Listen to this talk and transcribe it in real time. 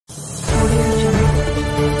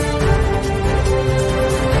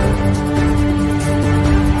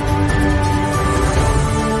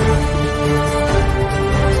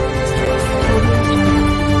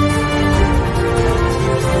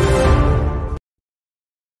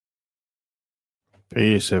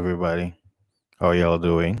Peace, everybody. How y'all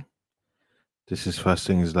doing? This is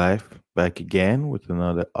Fasting is Life back again with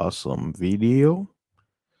another awesome video.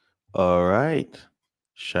 All right.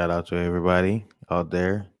 Shout out to everybody out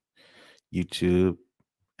there, YouTube,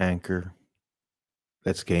 Anchor.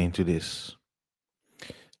 Let's get into this.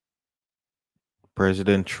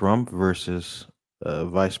 President Trump versus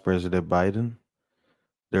Vice President Biden.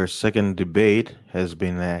 Their second debate has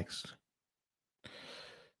been asked,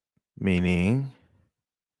 meaning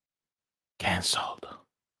canceled.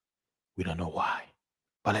 We don't know why,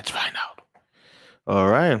 but let's find out. All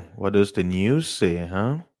right. What does the news say,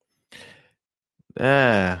 huh?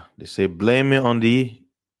 They say blame it on the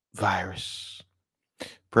virus.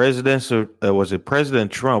 President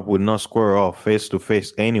Trump would not square off face to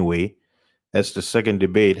face anyway, as the second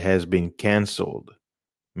debate has been canceled.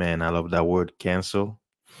 Man, I love that word cancel,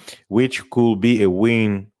 which could be a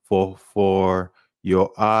win for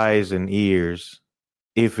your eyes and ears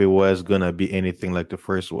if it was gonna be anything like the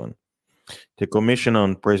first one. The Commission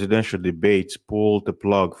on Presidential Debates pulled the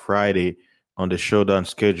plug Friday on the showdown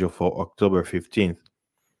schedule for October 15th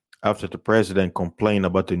after the president complained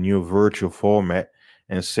about the new virtual format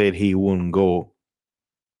and said he wouldn't go.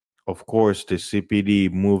 Of course, the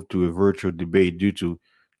CPD moved to a virtual debate due to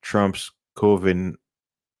Trump's COVID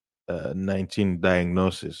 19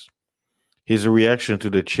 diagnosis. His reaction to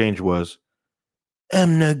the change was,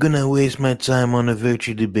 I'm not gonna waste my time on a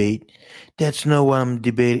virtual debate. That's not what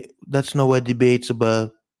debate's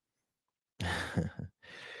about.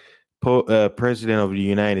 President of the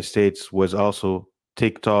United States was also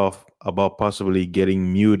ticked off about possibly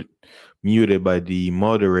getting muted by the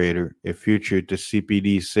moderator, a feature the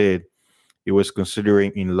CPD said it was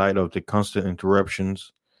considering in light of the constant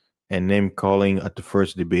interruptions and name calling at the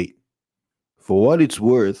first debate. For what it's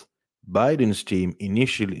worth, Biden's team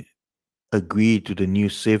initially agreed to the new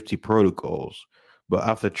safety protocols, but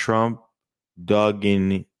after Trump dug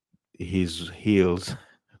in his heels,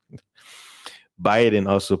 Biden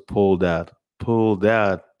also pulled out. Pulled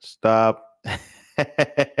out. Stop.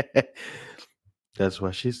 That's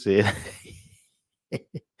what she said.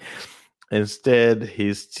 Instead,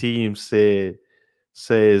 his team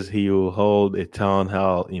says he will hold a town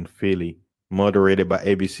hall in Philly, moderated by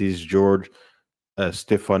ABC's George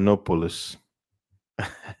Stephanopoulos.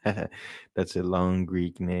 That's a long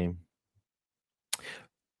Greek name.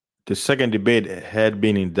 The second debate had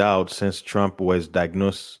been in doubt since Trump was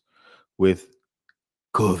diagnosed with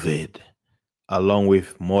COVID, along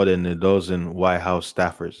with more than a dozen White House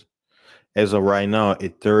staffers. As of right now, a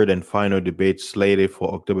third and final debate slated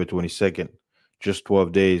for October 22nd, just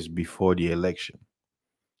 12 days before the election.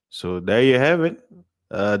 So there you have it.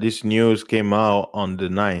 This news came out on the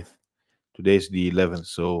 9th. Today's the 11th.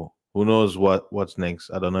 So who knows what's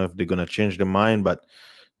next? I don't know if they're going to change their mind, but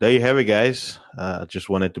there you have it, guys. I just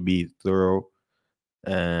wanted to be thorough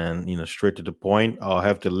and, straight to the point. I'll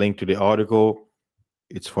have the link to the article.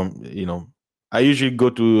 It's from, I usually go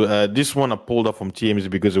to this one I pulled up from TMZ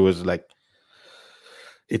because it was like,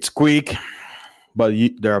 it's quick, but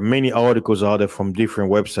there are many articles out there from different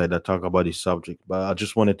websites that talk about this subject. But I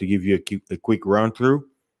just wanted to give you a quick run through,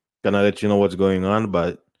 kind of let you know what's going on.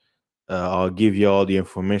 But I'll give you all the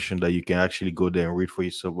information that you can actually go there and read for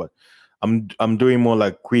yourself. But I'm doing more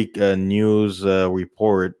like quick news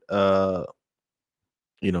report,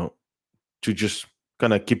 you know, to just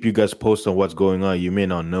kind of keep you guys posted on what's going on. You may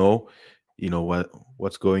not know,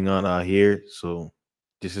 what's going on out here. So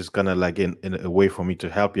this is kind of like in a way for me to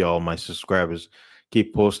help you all my subscribers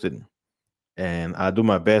keep posted. And I do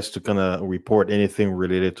my best to kind of report anything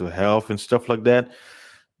related to health and stuff like that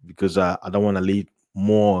because I don't want to lead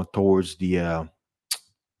more towards the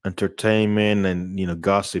entertainment and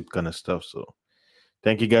gossip kind of stuff. So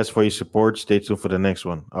thank you guys for your support. Stay tuned for the next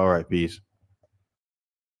one. All right, peace.